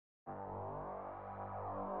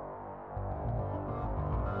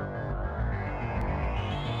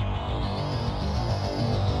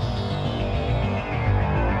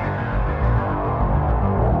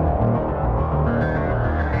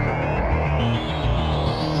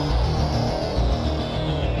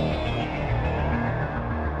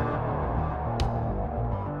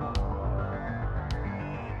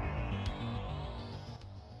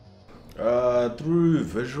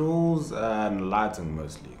visuals and lighting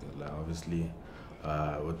mostly. Like obviously,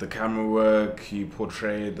 with the camera work, you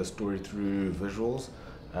portray the story through visuals,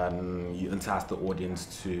 and you entice the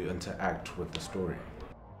audience to interact with the story.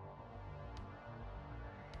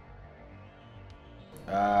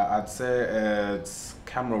 I'd say it's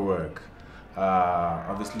camera work.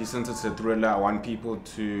 Obviously, since it's a thriller, I want people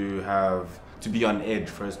to be on edge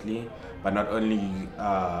firstly, but not only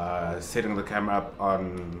setting the camera up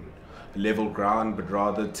on level ground, but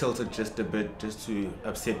rather tilt it just a bit, just to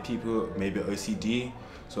upset people, maybe OCD.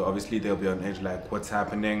 So obviously they'll be on edge, like what's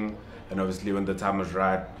happening, and obviously when the time is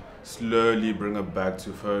right, slowly bring it back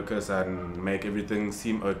to focus and make everything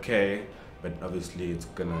seem okay. But obviously it's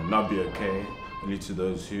gonna not be okay, only to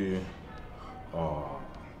those who are,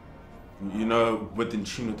 you know, within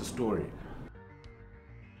tune with the story.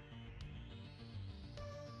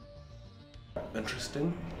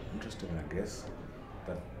 Interesting, I guess.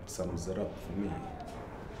 That sums it up for me.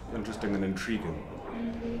 Interesting and intriguing.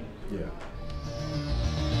 Yeah.